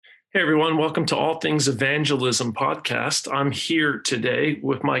Hey everyone, welcome to All Things Evangelism podcast. I'm here today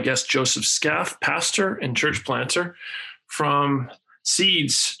with my guest Joseph Scaff, pastor and church planter from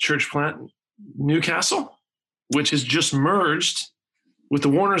Seeds Church Plant Newcastle, which has just merged with the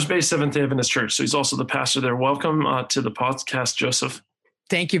Warners Bay Seventh-day Adventist Church. So he's also the pastor there. Welcome to the podcast, Joseph.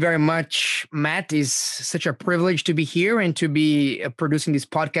 Thank you very much, Matt. It's such a privilege to be here and to be producing this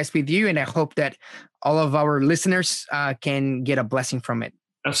podcast with you. And I hope that all of our listeners can get a blessing from it.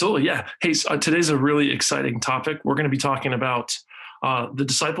 Absolutely, yeah. Hey, so, today's a really exciting topic. We're going to be talking about the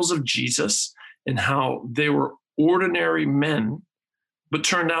disciples of Jesus and how they were ordinary men, but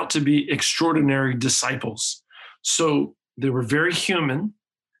turned out to be extraordinary disciples. So they were very human.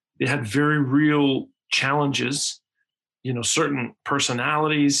 They had very real challenges, certain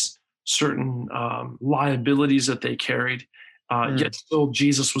personalities, certain liabilities that they carried. Yet still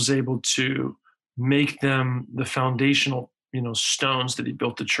Jesus was able to make them the foundational stones that he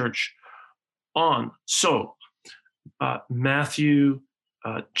built the church on. So Matthew,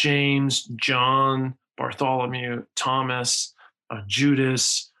 James, John, Bartholomew, Thomas,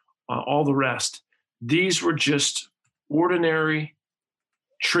 Judas, all the rest, these were just ordinary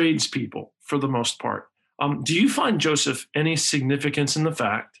tradespeople for the most part. Do you find, Joseph, any significance in the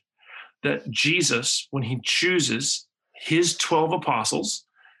fact that Jesus, when he chooses his 12 apostles,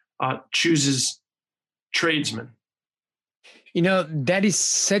 chooses tradesmen? That is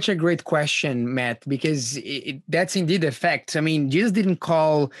such a great question, Matt, because that's indeed the fact. I mean, Jesus didn't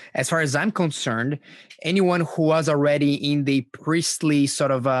call, as far as I'm concerned, anyone who was already in the priestly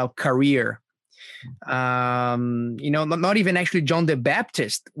sort of career. Not even actually John the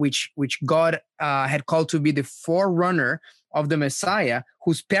Baptist, which God had called to be the forerunner of the Messiah,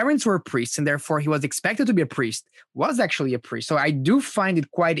 whose parents were priests, and therefore he was expected to be a priest, was actually a priest. So I do find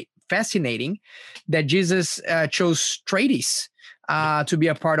it quite fascinating that Jesus chose tradies to be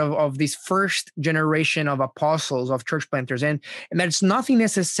a part of this first generation of apostles, of church planters. And that's nothing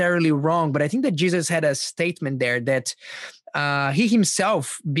necessarily wrong, but I think that Jesus had a statement there that he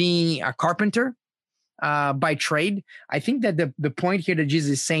himself, being a carpenter by trade, I think that the point here that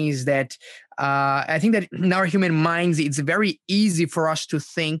Jesus is saying is that I think that in our human minds, it's very easy for us to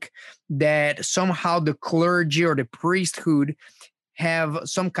think that somehow the clergy or the priesthood have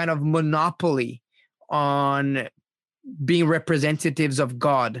some kind of monopoly on being representatives of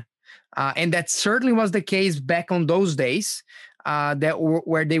God. And that certainly was the case back on those days,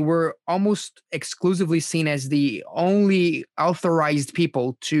 where they were almost exclusively seen as the only authorized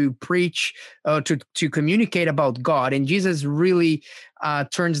people to preach, to communicate about God. And Jesus really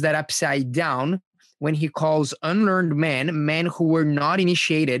turns that upside down when he calls unlearned men who were not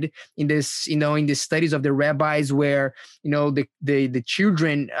initiated in this, in the studies of the rabbis, where the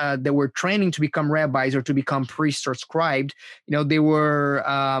children that were training to become rabbis or to become priests or scribed, they were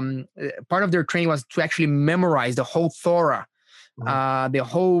part of their training was to actually memorize the whole Torah. The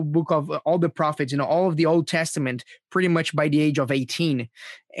whole book of all the prophets, all of the Old Testament, pretty much by the age of 18.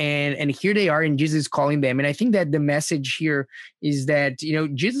 And here they are, and Jesus is calling them. And I think that the message here is that,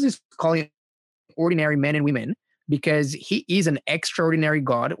 Jesus is calling ordinary men and women because he is an extraordinary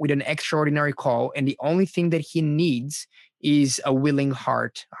God with an extraordinary call. And the only thing that he needs is a willing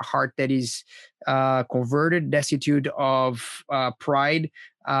heart, a heart that is converted, destitute of pride,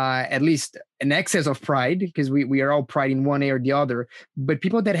 at least an excess of pride, because we are all pride in one way or the other. But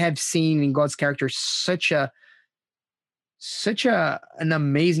people that have seen in God's character such an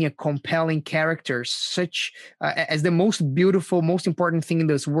amazing, a compelling character, such as the most beautiful, most important thing in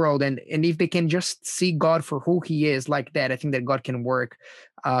this world. And if they can just see God for who he is like that, I think that God can work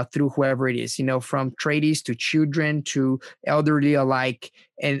through whoever it is, from tradies to children to elderly alike.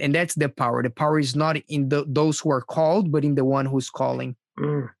 And that's the power. The power is not in those who are called, but in the one who's calling.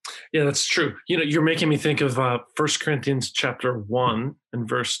 Yeah, that's true. You're making me think of 1 Corinthians chapter 1 and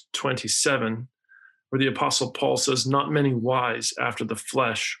verse 27, where the Apostle Paul says, not many wise after the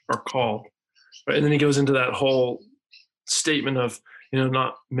flesh are called. Right? And then he goes into that whole statement of,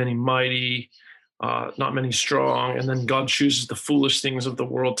 not many mighty, not many strong. And then God chooses the foolish things of the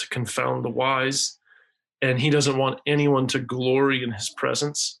world to confound the wise. And he doesn't want anyone to glory in his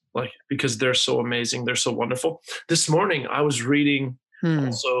presence, because they're so amazing. They're so wonderful. This morning, I was reading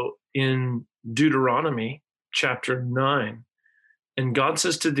also in Deuteronomy chapter 9. And God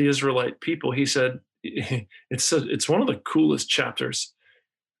says to the Israelite people, he said, it's one of the coolest chapters.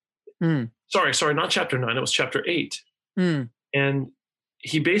 Sorry, not chapter 9. It was chapter 8. And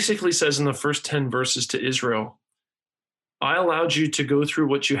he basically says in the first 10 verses to Israel, I allowed you to go through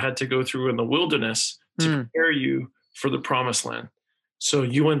what you had to go through in the wilderness to prepare you for the promised land. So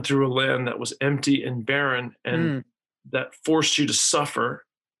you went through a land that was empty and barren and that forced you to suffer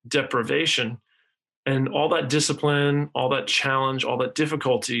deprivation. And all that discipline, all that challenge, all that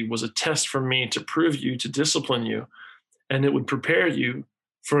difficulty was a test for me to prove you, to discipline you, and it would prepare you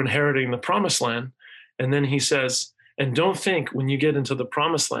for inheriting the promised land. And then he says, and don't think when you get into the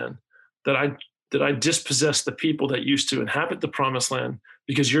promised land that I dispossess the people that used to inhabit the promised land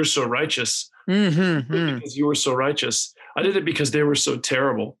because you're so righteous. Because you were so righteous. I did it because they were so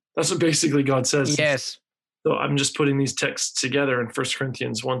terrible. That's what basically God says. Yes. So I'm just putting these texts together in 1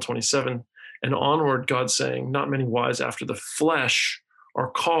 Corinthians 1:27 and onward. God's saying, not many wise after the flesh are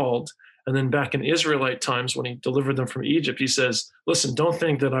called. And then back in Israelite times, when he delivered them from Egypt, he says, listen, don't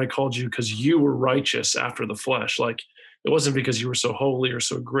think that I called you because you were righteous after the flesh. Like, it wasn't because you were so holy or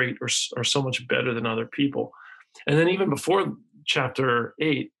so great or so much better than other people. And then even before chapter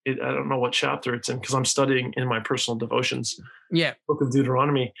 8, I don't know what chapter it's in because I'm studying in my personal devotions, book of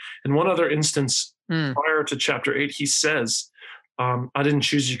Deuteronomy. In one other instance, prior to chapter 8, he says, I didn't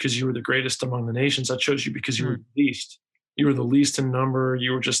choose you because you were the greatest among the nations. I chose you because you were the least. You were the least in number.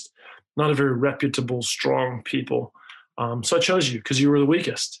 You were just not a very reputable, strong people. So I chose you because you were the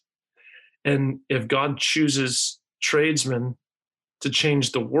weakest. And if God chooses tradesmen to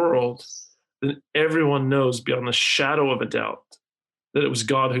change the world, then everyone knows beyond the shadow of a doubt that it was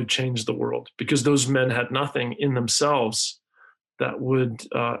God who changed the world, because those men had nothing in themselves that would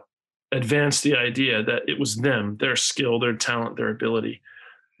advance the idea that it was them, their skill, their talent, their ability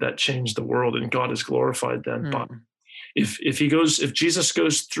that changed the world, and God is glorified then. But if Jesus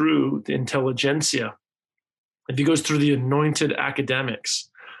goes through the intelligentsia, if he goes through the anointed academics,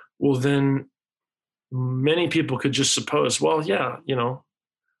 well, then many people could just suppose, well, yeah,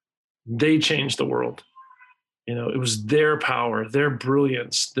 they changed the world. It was their power, their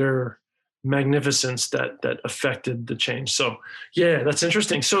brilliance, their magnificence that affected the change. So yeah, that's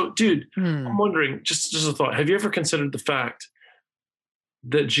interesting. So dude, I'm wondering, just a thought, have you ever considered the fact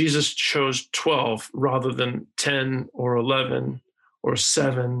that Jesus chose 12 rather than 10 or 11 or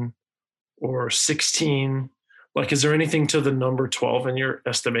 7 or 16? Like, is there anything to the number 12 in your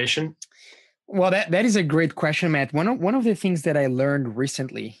estimation? Well, that is a great question, Matt. One of the things that I learned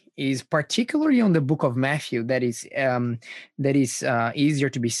recently is particularly on the book of Matthew that is easier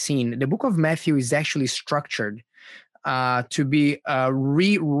to be seen. The book of Matthew is actually structured to be a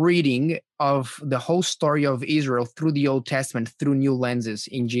rereading of the whole story of Israel through the Old Testament through new lenses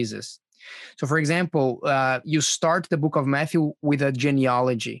in Jesus. So, for example, you start the book of Matthew with a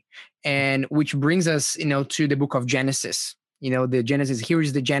genealogy, and which brings us, to the book of Genesis. The Genesis, here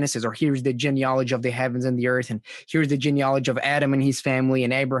is the Genesis, or here is the genealogy of the heavens and the earth, and here's the genealogy of Adam and his family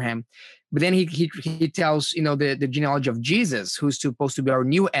and Abraham. But then he tells, the genealogy of Jesus, who's supposed to be our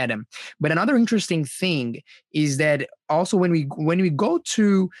new Adam. But another interesting thing is that also when we go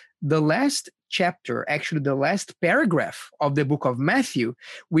to the last chapter, actually the last paragraph of the book of Matthew,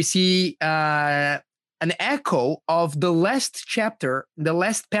 we see an echo of the last chapter, the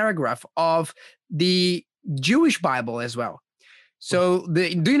last paragraph of the Jewish Bible as well. So do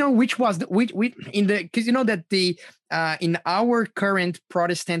you know which was which in the, because that in our current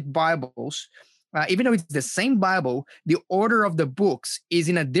Protestant Bibles, even though it's the same Bible, the order of the books is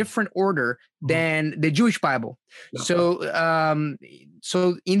in a different order than the Jewish Bible. Yeah.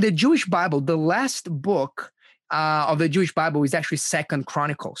 So in the Jewish Bible, the last book of the Jewish Bible is actually 2nd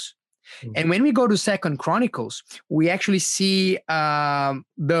Chronicles. And when we go to 2nd Chronicles, we actually see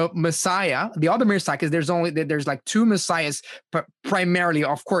the Messiah, the other Messiah, because there's like 2 Messiahs, primarily,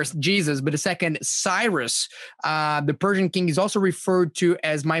 of course, Jesus, but the second, Cyrus, the Persian king, is also referred to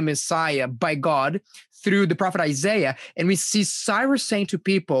as my Messiah by God through the prophet Isaiah. And we see Cyrus saying to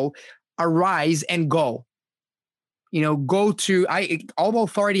people, arise and go. Go to, all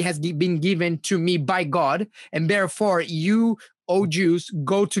authority has been given to me by God, and therefore you, O Jews,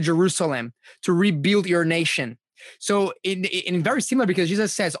 go to Jerusalem to rebuild your nation. So in very similar, because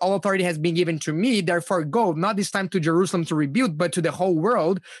Jesus says, all authority has been given to me, therefore go, not this time to Jerusalem to rebuild, but to the whole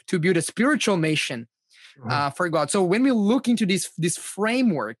world to build a spiritual nation for God. So when we look into this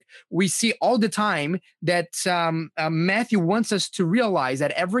framework, we see all the time that Matthew wants us to realize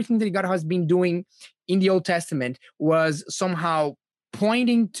that everything that God has been doing in the Old Testament was somehow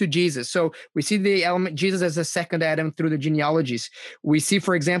pointing to Jesus. So we see the element Jesus as a second Adam through the genealogies. We see,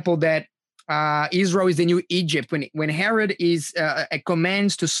 for example, that Israel is the new Egypt. When Herod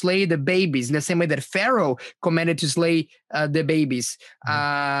commands to slay the babies, in the same way that Pharaoh commanded to slay the babies.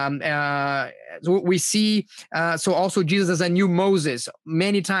 So we see, so also Jesus as a new Moses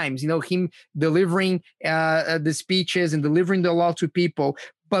many times, him delivering the speeches and delivering the law to people.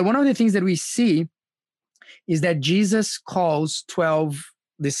 But one of the things that we see is that Jesus calls 12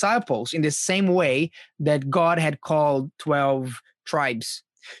 disciples in the same way that God had called 12 tribes.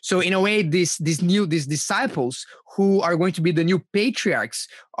 So in a way, these disciples who are going to be the new patriarchs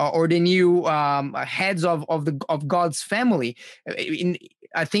or the new heads of God's family.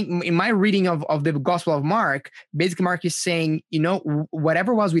 I think in my reading of the Gospel of Mark, basically Mark is saying,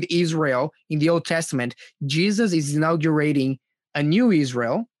 whatever was with Israel in the Old Testament, Jesus is inaugurating a new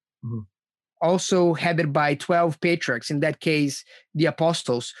Israel. Mm-hmm. Also headed by 12 patriarchs, in that case, the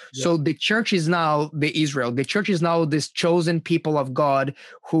apostles. Yeah. So the church is now the Israel. The church is now this chosen people of God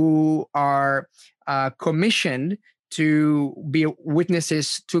who are commissioned to be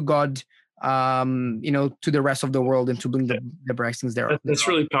witnesses to God, to the rest of the world and to bring the blessings there. That's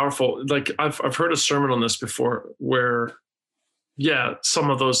really powerful. Like I've heard a sermon on this before where, some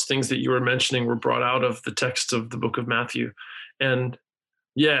of those things that you were mentioning were brought out of the text of the book of Matthew. And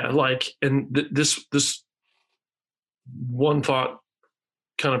this one thought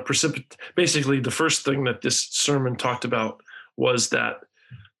kind of basically the first thing that this sermon talked about was that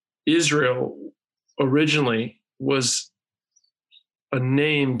Israel originally was a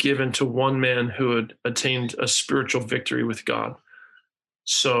name given to one man who had attained a spiritual victory with God.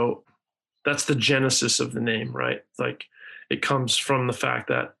 So that's the genesis of the name, right? Like it comes from the fact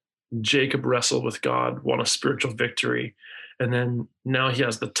that Jacob wrestled with God, won a spiritual victory, and then now he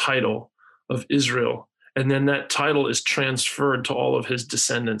has the title of Israel. And then that title is transferred to all of his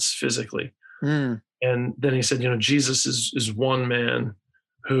descendants physically. Mm. And then he said, Jesus is one man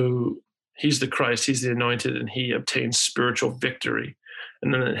who he's the Christ, he's the anointed, and he obtains spiritual victory.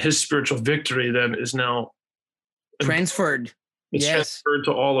 And then his spiritual victory then is now transferred. It's transferred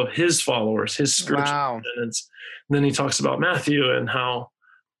to all of his followers, his spiritual descendants. And then he talks about Matthew and how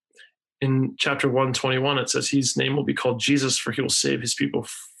in chapter 121, it says his name will be called Jesus, for he will save his people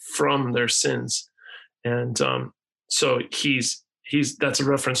from their sins. And so that's a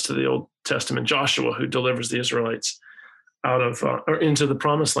reference to the Old Testament Joshua, who delivers the Israelites out of or into the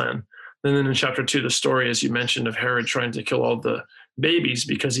promised land. And then in chapter 2, the story, as you mentioned, of Herod trying to kill all the babies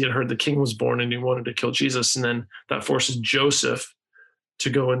because he had heard the king was born and he wanted to kill Jesus. And then that forces Joseph to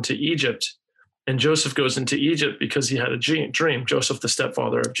go into Egypt. And Joseph goes into Egypt because he had a dream. Joseph, the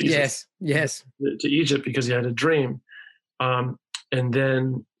stepfather of Jesus. Yes. To Egypt because he had a dream. And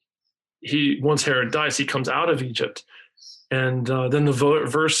then once Herod dies, he comes out of Egypt. And then the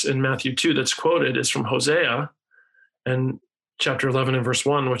verse in Matthew 2 that's quoted is from Hosea and chapter 11 and verse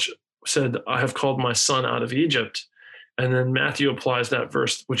 1, which said, I have called my son out of Egypt. And then Matthew applies that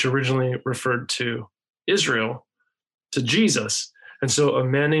verse, which originally referred to Israel, to Jesus. And so a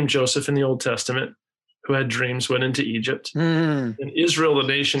man named Joseph in the Old Testament who had dreams went into Egypt. Mm. And Israel, the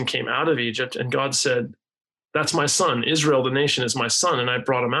nation, came out of Egypt. And God said, that's my son. Israel, the nation, is my son. And I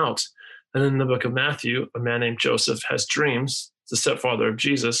brought him out. And in the book of Matthew, a man named Joseph has dreams. The stepfather of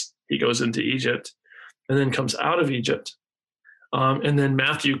Jesus. He goes into Egypt and then comes out of Egypt. And then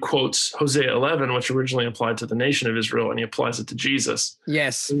Matthew quotes Hosea 11, which originally applied to the nation of Israel, and he applies it to Jesus.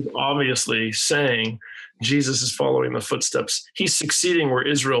 Yes. He's obviously saying Jesus is following the footsteps. He's succeeding where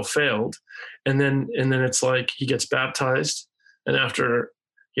Israel failed. And then it's like he gets baptized. And after,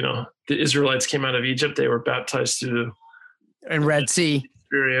 the Israelites came out of Egypt, they were baptized through and Red Sea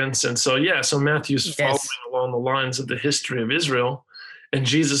experience. And so, so Matthew's following along the lines of the history of Israel. And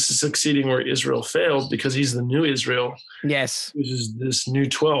Jesus is succeeding where Israel failed because he's the new Israel. Yes. Which is this new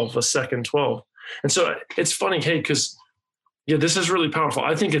 12, a second 12. And so it's funny, because this is really powerful.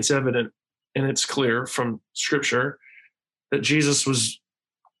 I think it's evident and it's clear from scripture that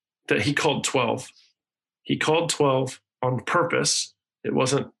that he called 12. He called 12 on purpose. It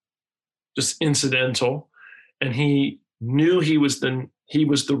wasn't just incidental. And he knew he was the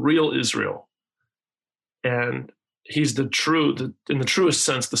real Israel. And he's in the truest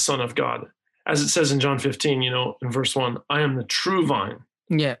sense, the Son of God. As it says in John 15, in verse 1, I am the true vine.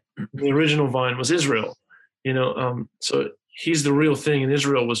 Yeah. The original vine was Israel, so he's the real thing. And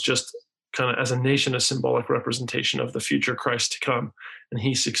Israel was just kind of, as a nation, a symbolic representation of the future Christ to come. And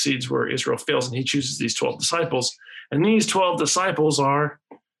he succeeds where Israel fails, and he chooses these 12 disciples. And these 12 disciples are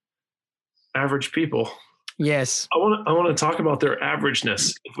average people. Yes. I want to talk about their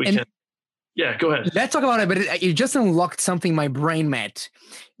averageness, if we can. Yeah, go ahead. Let's talk about it, but you just unlocked something my brain met,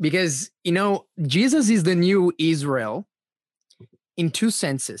 because, Jesus is the new Israel in two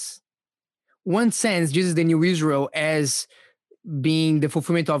senses. One sense, Jesus is the new Israel as being the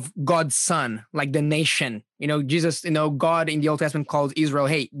fulfillment of God's son, like the nation. Jesus, God in the Old Testament calls Israel,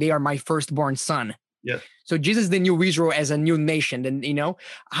 hey, they are my firstborn son. Yeah. So Jesus is the new Israel as a new nation, and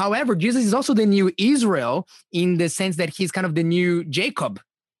however, Jesus is also the new Israel in the sense that he's kind of the new Jacob.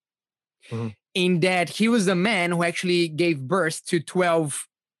 Mm-hmm. In that he was the man who actually gave birth to 12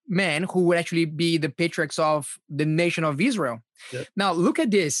 men who would actually be the patriarchs of the nation of Israel. Yep. Now, look at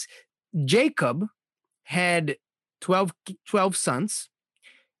this. Jacob had 12 sons.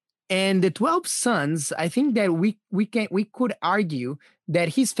 And the 12 sons, I think that we could argue that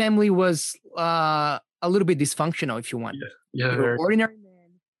his family was a little bit dysfunctional, if you want. Yeah, They were ordinary men.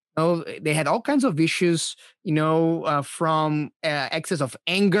 They had all kinds of issues, from excess of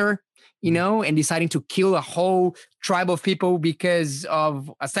anger, and deciding to kill a whole tribe of people because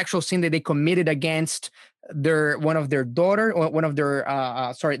of a sexual sin that they committed against their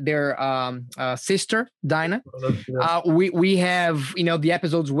sister Dinah. We have the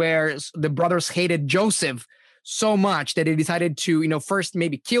episodes where the brothers hated Joseph so much that they decided to first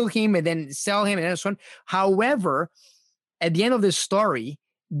maybe kill him and then sell him and so on. However, at the end of the story,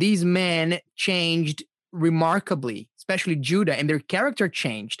 these men changed remarkably, especially Judah, and their character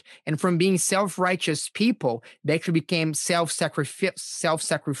changed. And from being self-righteous people, they actually became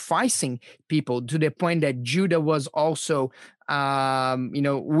self-sacrificing people, to the point that Judah was also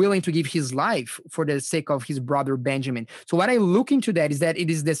willing to give his life for the sake of his brother Benjamin. So what I look into that is that it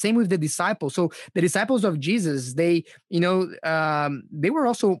is the same with the disciples. So the disciples of Jesus, they were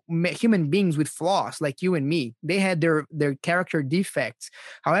also human beings with flaws like you and me. They had their character defects.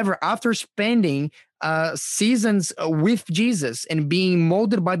 However, after spending seasons with Jesus and being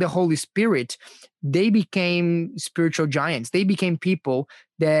molded by the Holy Spirit, they became spiritual giants. They became people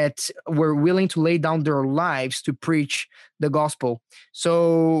that were willing to lay down their lives to preach the gospel.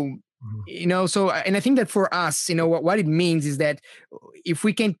 So, and I think that for us, what it means is that if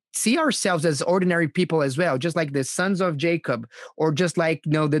we can see ourselves as ordinary people as well, just like the sons of Jacob, or just like,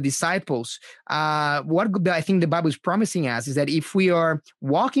 the disciples, what I think the Bible is promising us is that if we are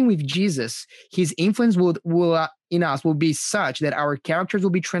walking with Jesus, his influence will in us will be such that our characters will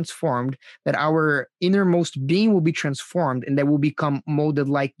be transformed, that our innermost being will be transformed, and that we'll become molded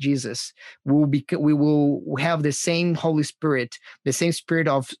like Jesus. We will have the same Holy Spirit, the same spirit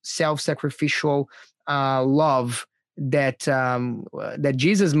of self-sacrificial love that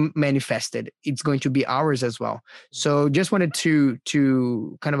Jesus manifested. It's going to be ours as well. So just wanted to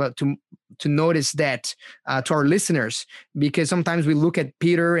kind of to notice that to our listeners, because sometimes we look at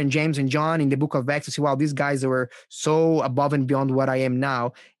Peter and James and John in the book of Acts and say, wow, these guys were so above and beyond what I am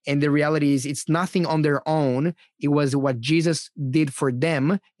now. And the reality is it's nothing on their own. It was what Jesus did for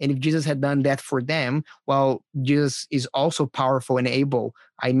them. And if Jesus had done that for them, well, Jesus is also powerful and able,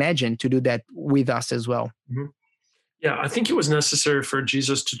 I imagine, to do that with us as well. Mm-hmm. Yeah, I think it was necessary for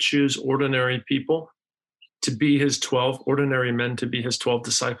Jesus to choose ordinary people to be his 12, ordinary men to be his 12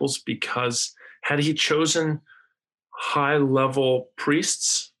 disciples, because had he chosen high-level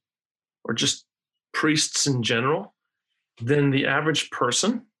priests or just priests in general, then the average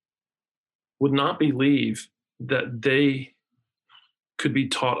person would not believe that they could be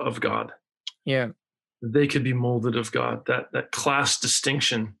taught of God. Yeah. They could be molded of God. That class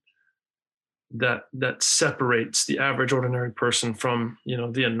distinction that separates the average ordinary person from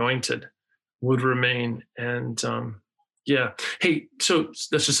the anointed would remain. And hey, so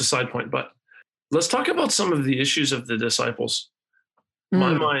that's just a side point, but let's talk about some of the issues of the disciples.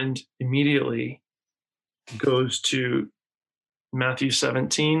 My mind immediately goes to Matthew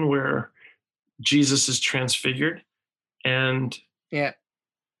 17, where Jesus is transfigured, and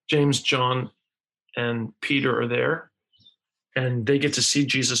James, John, and Peter are there, and they get to see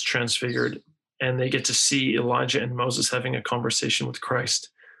Jesus transfigured, and they get to see Elijah and Moses having a conversation with Christ.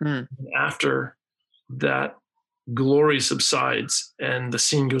 And after that glory subsides and the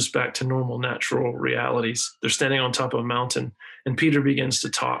scene goes back to normal, natural realities, they're standing on top of a mountain, and Peter begins to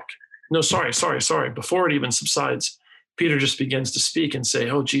talk. No, sorry. Before it even subsides, Peter just begins to speak and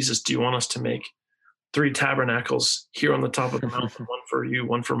say, oh, Jesus, do you want us to make 3 tabernacles here on the top of the mountain, one for you,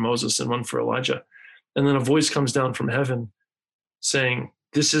 one for Moses, and one for Elijah? And then a voice comes down from heaven saying,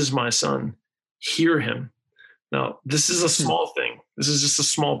 this is my son, hear him. Now, this is a small thing. This is just a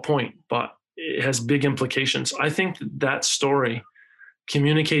small point, but it has big implications. I think that story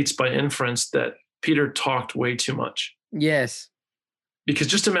communicates by inference that Peter talked way too much. Yes. Because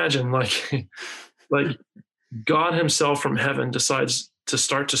just imagine, like God himself from heaven decides to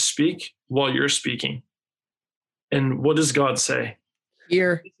start to speak while you're speaking. And what does God say?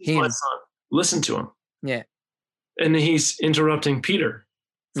 Hear him. My son. Listen to him. Yeah. And he's interrupting Peter.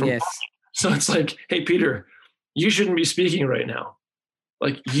 Yes. So it's like, hey, Peter, you shouldn't be speaking right now.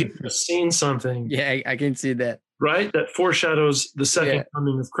 Like, you've seen something. Yeah, I can see that. Right? That foreshadows the second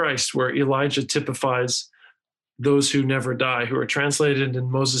coming of Christ, where Elijah typifies those who never die, who are translated, and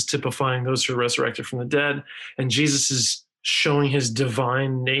Moses typifying those who are resurrected from the dead. And Jesus is showing his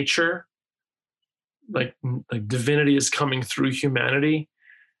divine nature, like divinity is coming through humanity.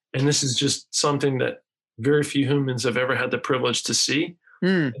 And this is just something that very few humans have ever had the privilege to see.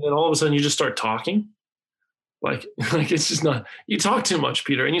 Mm. And then all of a sudden you just start talking. Like it's just not, you talk too much,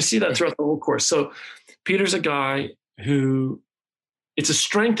 Peter. And you see that throughout the whole course. So Peter's a guy who, it's a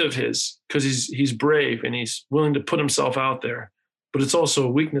strength of his because he's brave and he's willing to put himself out there, but it's also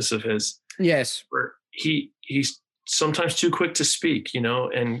a weakness of his. Yes. Where he's sometimes too quick to speak,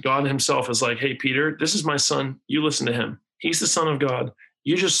 and God himself is like, hey, Peter, this is my son. You listen to him. He's the Son of God.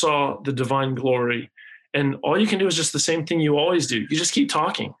 You just saw the divine glory. And all you can do is just the same thing you always do. You just keep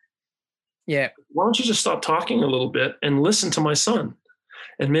talking. Yeah. Why don't you just stop talking a little bit and listen to my son?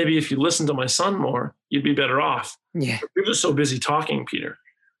 And maybe if you listen to my son more, you'd be better off. Yeah. But you're just so busy talking, Peter.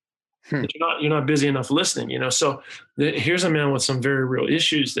 You're not busy enough listening, So here's a man with some very real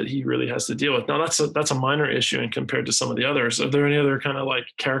issues that he really has to deal with. Now that's a minor issue and compared to some of the others. Are there any other kind of like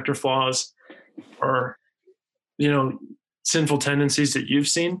character flaws or, sinful tendencies that you've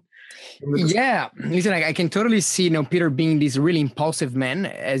seen? Yeah, listen, I can totally see, Peter being this really impulsive man,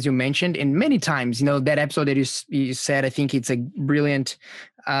 as you mentioned, and many times, that episode that you said, I think it's a brilliant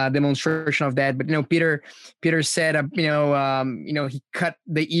demonstration of that. But Peter said, he cut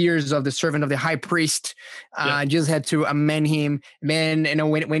the ears of the servant of the high priest, just had to amend him. Then,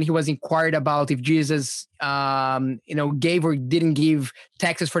 when he was inquired about if Jesus, gave or didn't give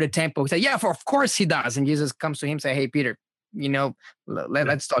taxes for the temple, he said, yeah, of course he does. And Jesus comes to him and say, hey, Peter,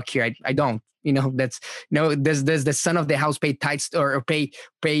 let's talk here. I don't, does the son of the house pay tithes or pay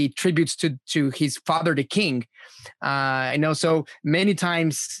tributes to his father, the king? So many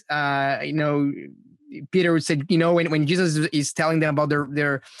times, Peter said, when Jesus is telling them about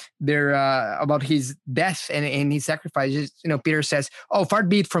their about his death and his sacrifices, Peter says, "Oh, far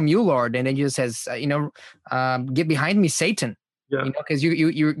be it from you, Lord." And then Jesus says, "Get behind me, Satan." Yeah. Because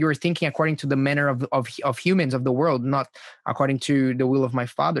you're thinking according to the manner of humans of the world, not according to the will of my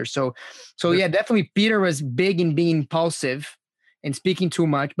Father. So yeah, definitely Peter was big in being impulsive and speaking too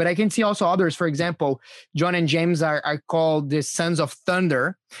much. But I can see also others. For example, John and James are called the sons of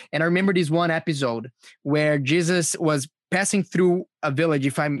thunder. And I remember this one episode where Jesus was passing through a village,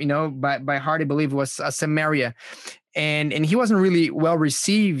 if I'm, by heart, I believe it was Samaria, and he wasn't really well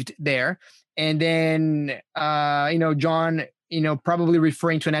received there. And then John, probably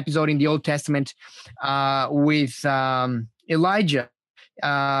referring to an episode in the Old Testament with Elijah.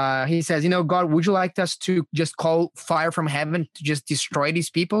 He says, God, would you like us to just call fire from heaven to just destroy these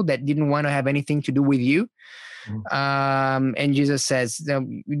people that didn't want to have anything to do with you? Mm-hmm. And Jesus says,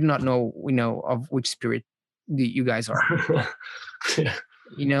 we do not know, of which spirit you guys are.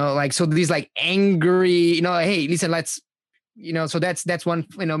 Yeah. So these like angry, hey, listen, let's, so that's one,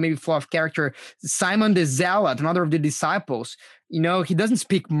 maybe flaw of character. Simon the Zealot, another of the disciples, he doesn't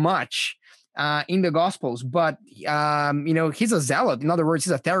speak much in the Gospels, but, he's a zealot. In other words,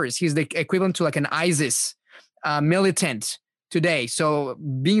 he's a terrorist. He's the equivalent to like an ISIS militant today. So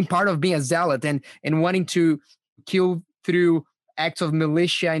being part of being a zealot and wanting to kill through acts of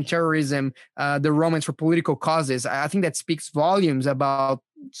militia and terrorism, the Romans for political causes, I think that speaks volumes about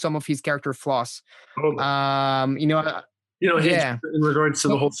some of his character flaws. Totally. In regards to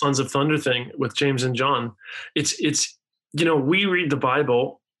the whole Sons of Thunder thing with James and John, it's we read the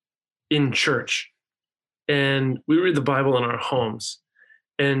Bible in church and we read the Bible in our homes.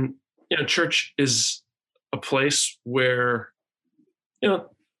 And, church is a place where,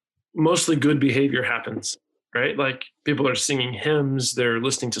 mostly good behavior happens, right? Like people are singing hymns, they're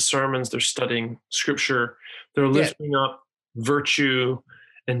listening to sermons, they're studying scripture, they're lifting up virtue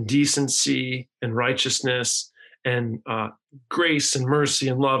and decency and righteousness and grace and mercy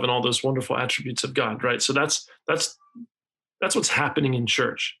and love and all those wonderful attributes of God, right? So that's what's happening in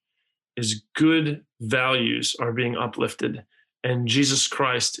church, is good values are being uplifted and Jesus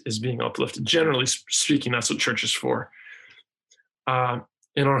Christ is being uplifted. Generally speaking, that's what church is for.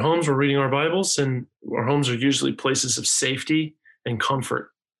 In our homes, we're reading our Bibles, and our homes are usually places of safety and comfort.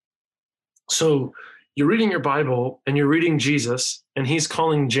 So you're reading your Bible and you're reading Jesus, and he's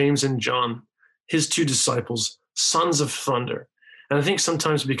calling James and John, his two disciples, sons of thunder. And I think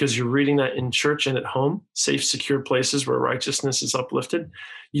sometimes because you're reading that in church and at home, safe, secure places where righteousness is uplifted,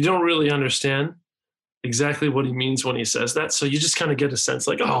 you don't really understand exactly what he means when he says that. So you just kind of get a sense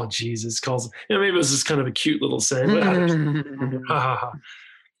like, oh, Jesus calls, maybe it was just kind of a cute little saying, but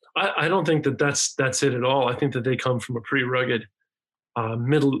I don't think that's it at all. I think that they come from a pretty rugged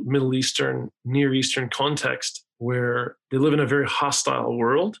Middle Eastern, Near Eastern context where they live in a very hostile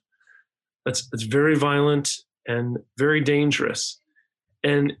world that's very violent and very dangerous.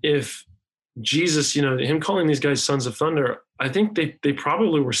 And if Jesus, him calling these guys sons of thunder, I think they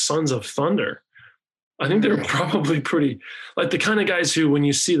probably were sons of thunder. I think they're probably pretty, like the kind of guys who, when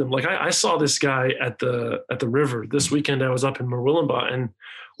you see them, like I saw this guy at the river this weekend. I was up in Murwillumbah and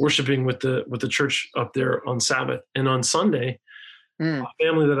worshiping with the church up there on Sabbath, and on Sunday, a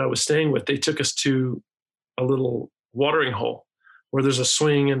family that I was staying with, they took us to a little watering hole where there's a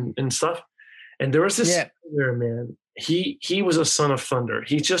swing and stuff. And there was this there, man. He was a son of thunder.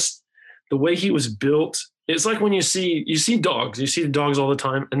 He just, the way he was built, it's like when you see dogs. You see dogs all the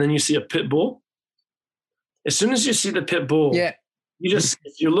time, and then you see a pit bull. As soon as you see the pit bull,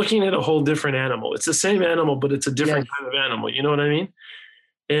 you're looking at a whole different animal. It's the same animal, but it's a different kind of animal. You know what I mean?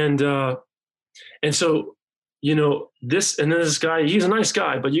 And so, you know, this guy, he's a nice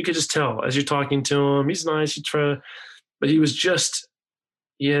guy, but you could just tell as you're talking to him, he's nice. But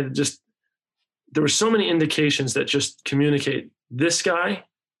there were so many indications that just communicate, this guy,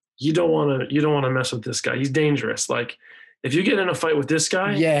 you don't want to mess with this guy. He's dangerous. Like, if you get in a fight with this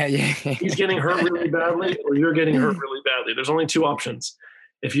guy, he's getting hurt really badly, or you're getting hurt really badly. There's only two options.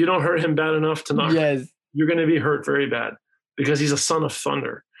 If you don't hurt him bad enough to not hurt him, you're going to be hurt very bad, because he's a son of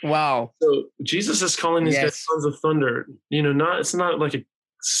thunder. Wow. So Jesus is calling these guys sons of thunder. You know, it's not like a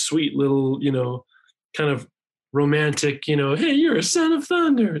sweet little, you know, kind of romantic, you know, hey, you're a son of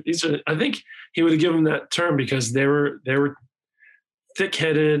thunder. I think he would have given that term because they were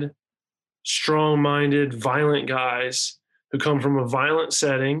thick-headed, strong-minded, violent guys who come from a violent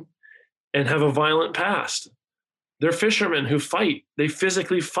setting and have a violent past. They're fishermen who fight. They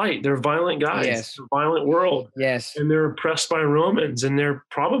physically fight. They're violent guys. It's a violent world. Yes. And they're oppressed by Romans, and they're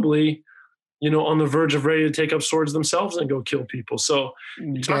probably, you know, on the verge of ready to take up swords themselves and go kill people. So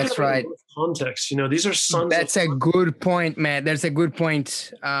that's right. Context, you know, these are sons. That's a good point, Matt. That's a good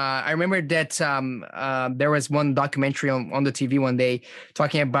point. I remember that there was one documentary on the TV one day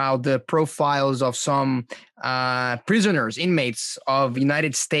talking about the profiles of some prisoners, inmates of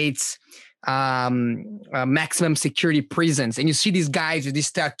United States maximum security prisons. And you see these guys with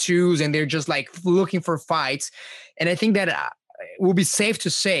these tattoos, and they're just like looking for fights. And I think that it will be safe to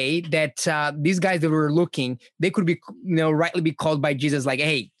say that these guys that were looking, they could be, you know, rightly be called by Jesus like,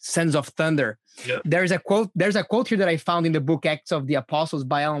 hey, sons of thunder. Yeah. There's a quote here that I found in the book Acts of the Apostles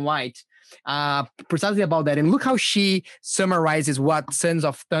by Ellen White, precisely about that. And look how she summarizes what sons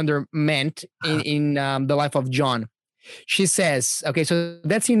of thunder meant in the life of John. She says, okay, so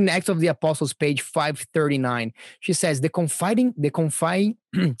that's in Acts of the Apostles, page 539. She says, the confiding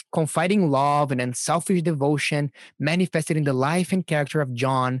love and unselfish devotion manifested in the life and character of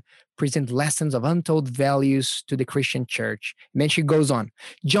John present lessons of untold values to the Christian church. And then she goes on,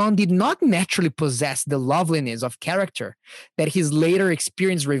 John did not naturally possess the loveliness of character that his later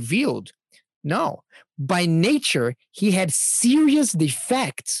experience revealed. No, by nature, he had serious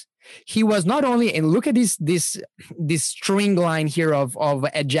defects. He was not only, and look at this string line here of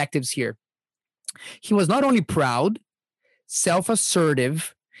adjectives here. He was not only proud,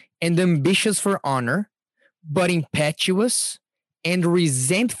 self-assertive, and ambitious for honor, but impetuous and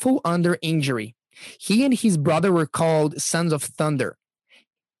resentful under injury. He and his brother were called sons of thunder.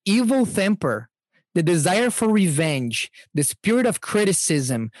 Evil temper, the desire for revenge, the spirit of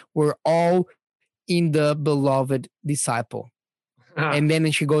criticism were all in the beloved disciple. And then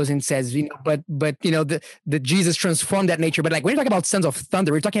she goes and says, you know, but you know, the Jesus transformed that nature. But like when you're talking about sons of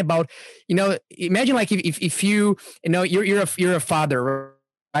thunder, we're talking about, you know, imagine like if you know, you're a father,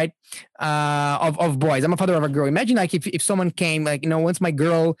 right? Of boys. I'm a father of a girl. Imagine like if someone came, like, you know, once my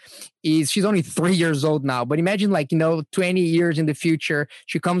girl she's only 3 years old now, but imagine like, you know, 20 years in the future,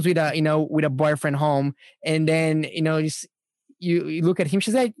 she comes with a boyfriend home, and then, you know, you look at him, she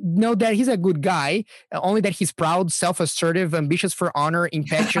said, no, that he's a good guy, only that he's proud, self-assertive, ambitious for honor,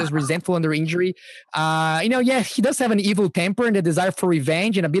 impetuous, resentful under injury. You know, yeah, he does have an evil temper and a desire for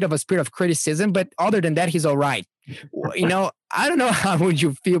revenge and a bit of a spirit of criticism, but other than that, he's all right. You know, I don't know how would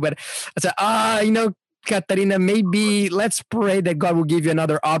you feel, but I said, you know, Katarina, maybe let's pray that God will give you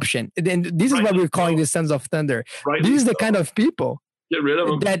another option. And this is what we're calling the sons of thunder. This is the kind of people. Get rid of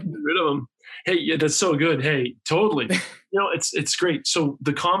them. Get rid of them. Hey, yeah, that's so good. Hey, totally. You know, it's great. So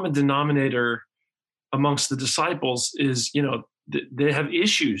the common denominator amongst the disciples is, you know, they have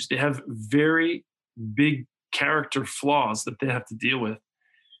issues. They have very big character flaws that they have to deal with.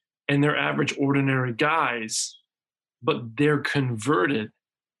 And they're average, ordinary guys, but they're converted.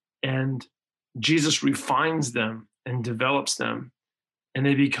 And Jesus refines them and develops them. And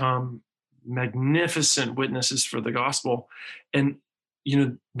they become magnificent witnesses for the gospel. And you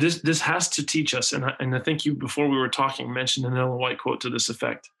know, this has to teach us, and I think you, before we were talking, mentioned an Ellen White quote to this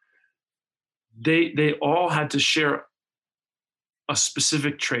effect. They all had to share a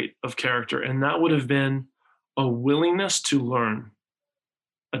specific trait of character, and that would have been a willingness to learn,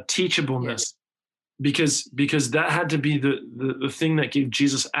 a teachableness, because that had to be the thing that gave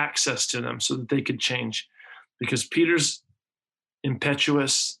Jesus access to them so that they could change. Because Peter's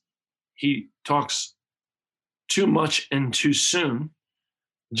impetuous, he talks too much and too soon.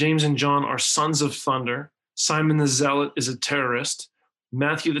 James and John are sons of thunder. Simon the Zealot is a terrorist.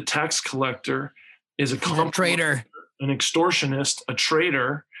 Matthew the tax collector is a traitor, an extortionist, a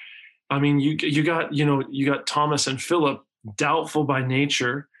traitor. I mean, you got Thomas and Philip, doubtful by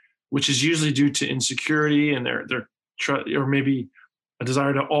nature, which is usually due to insecurity and their or maybe a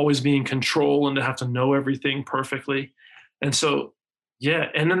desire to always be in control and to have to know everything perfectly. And so, yeah,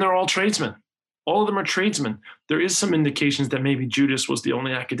 and then they're all tradesmen. All of them are tradesmen. There is some indications that maybe Judas was the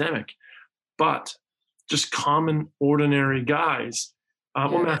only academic, but just common, ordinary guys.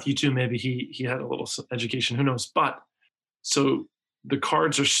 Well, Matthew too, maybe he had a little education, who knows? But so the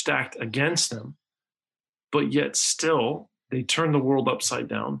cards are stacked against them, but yet still they turn the world upside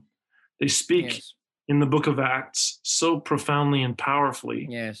down. They speak in the book of Acts so profoundly and powerfully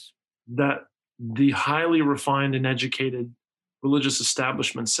that the highly refined and educated religious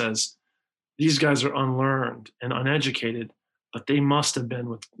establishment says these guys are unlearned and uneducated, but they must have been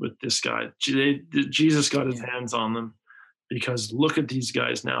with this guy. Jesus got his hands on them, because look at these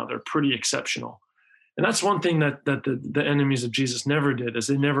guys now. They're pretty exceptional. And that's one thing that the enemies of Jesus never did, is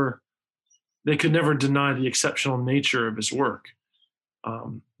they could never deny the exceptional nature of his work.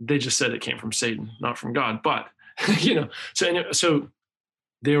 They just said it came from Satan, not from God. But, so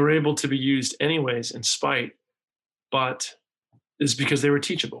they were able to be used anyways in spite, but it's because they were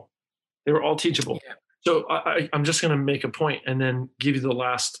teachable. They were all teachable. Yeah. So I'm just going to make a point and then give you the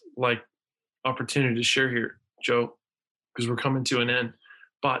last opportunity to share here, Joe, because we're coming to an end.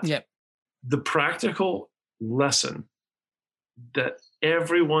 But the practical lesson that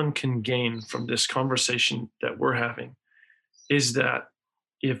everyone can gain from this conversation that we're having is that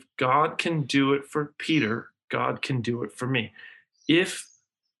if God can do it for Peter, God can do it for me. If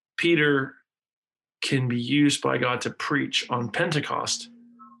Peter can be used by God to preach on Pentecost,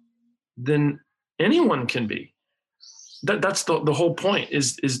 then anyone can be. That's the whole point,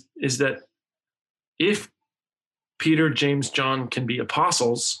 is that if Peter, James, John can be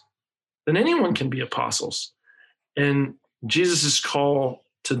apostles, then anyone can be apostles. And Jesus' call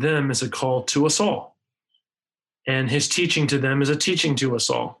to them is a call to us all. And his teaching to them is a teaching to us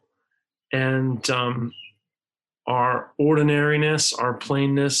all. And our ordinariness, our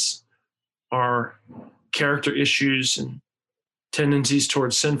plainness, our character issues and tendencies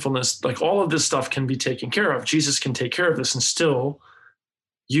towards sinfulness, all of this stuff can be taken care of. Jesus can take care of this and still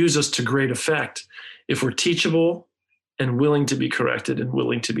use us to great effect if we're teachable and willing to be corrected and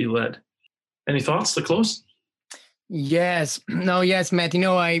willing to be led. Any thoughts to close? Yes, Matt.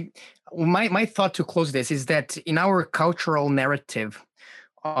 My thought to close this is that in our cultural narrative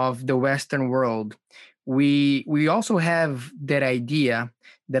of the Western world, we also have that idea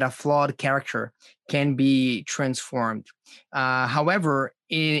that a flawed character can be transformed. However,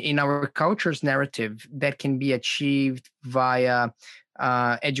 in our culture's narrative, that can be achieved via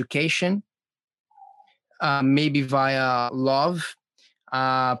education, maybe via love,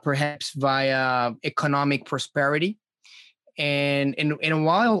 perhaps via economic prosperity. And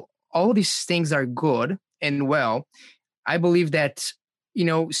while all these things are good and well, I believe that,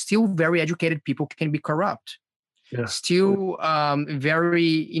 still very educated people can be corrupt. Yeah. Still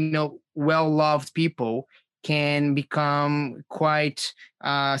very, well-loved people can become quite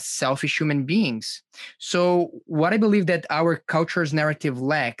selfish human beings. So what I believe that our culture's narrative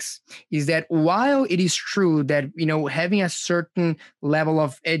lacks is that while it is true that, having a certain level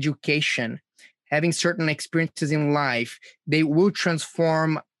of education, having certain experiences in life, they will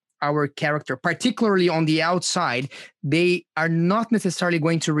transform our character, particularly on the outside, they are not necessarily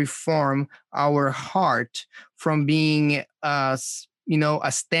going to reform our heart from being a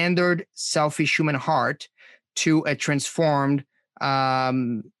standard selfish human heart to a transformed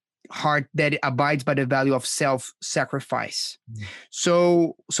heart that abides by the value of self-sacrifice.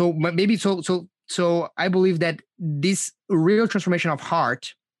 So I believe that this real transformation of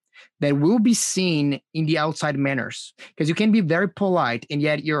heart that will be seen in the outside manners, because you can be very polite and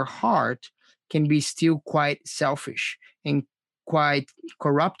yet your heart can be still quite selfish and quite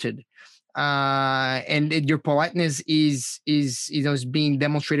corrupted. And your politeness is being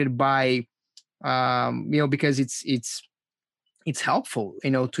demonstrated by because it's helpful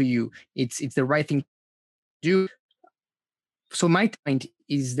to you. It's the right thing to do. So my point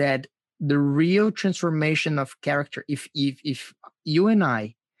is that the real transformation of character, if you and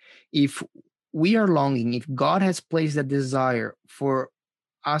I, if we are longing, if God has placed a desire for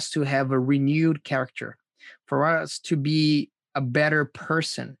us to have a renewed character, for us to be a better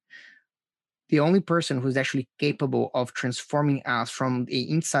person, the only person who's actually capable of transforming us from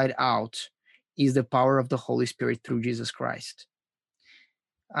the inside out is the power of the Holy Spirit through Jesus Christ.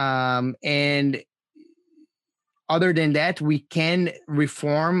 And other than that, we can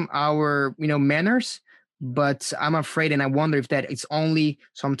reform our, manners, but I'm afraid, and I wonder if that it's only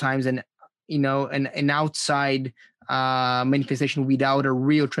sometimes an outside manifestation without a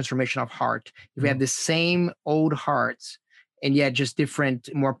real transformation of heart. If we have the same old hearts and yet just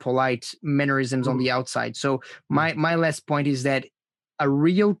different, more polite mannerisms on the outside. So my last point is that a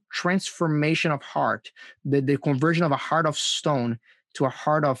real transformation of heart, the conversion of a heart of stone to a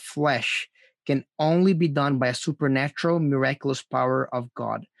heart of flesh, can only be done by a supernatural, miraculous power of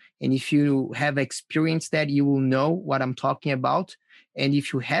God. And if you have experienced that, you will know what I'm talking about. And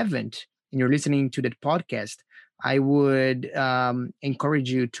if you haven't, and you're listening to that podcast, I would encourage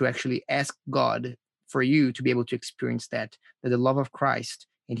you to actually ask God for you to be able to experience that the love of Christ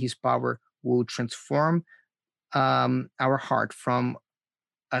and his power will transform our heart from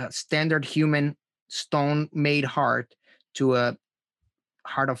a standard human stone-made heart to a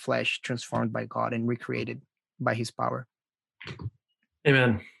heart of flesh transformed by God and recreated by his power.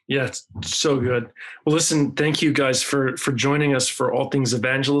 Amen. Yeah, it's so good. Well, listen, thank you guys for joining us for All Things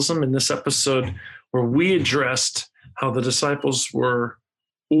Evangelism in this episode where we addressed how the disciples were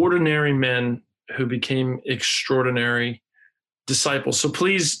ordinary men who became extraordinary disciples. So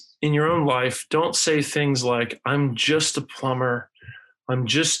please, in your own life, don't say things like, I'm just a plumber, I'm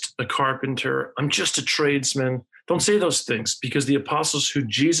just a carpenter, I'm just a tradesman. Don't say those things, because the apostles who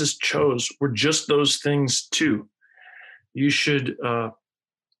Jesus chose were just those things too. You should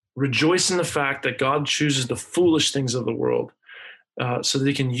rejoice in the fact that God chooses the foolish things of the world so that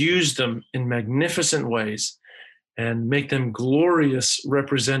he can use them in magnificent ways and make them glorious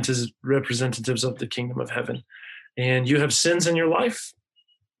representatives of the kingdom of heaven. And you have sins in your life?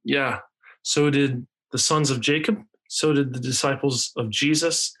 Yeah. So did the sons of Jacob. So did the disciples of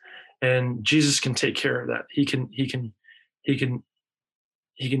Jesus. And Jesus can take care of that. He can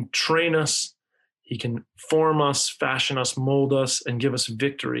train us. He can form us, fashion us, mold us, and give us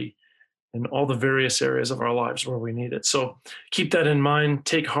victory in all the various areas of our lives where we need it. So keep that in mind.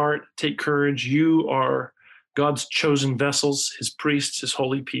 Take heart, take courage. You are God's chosen vessels, his priests, his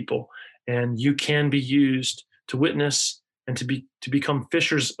holy people, and you can be used to witness and to become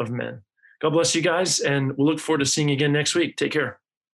fishers of men. God bless you guys, and we'll look forward to seeing you again next week. Take care.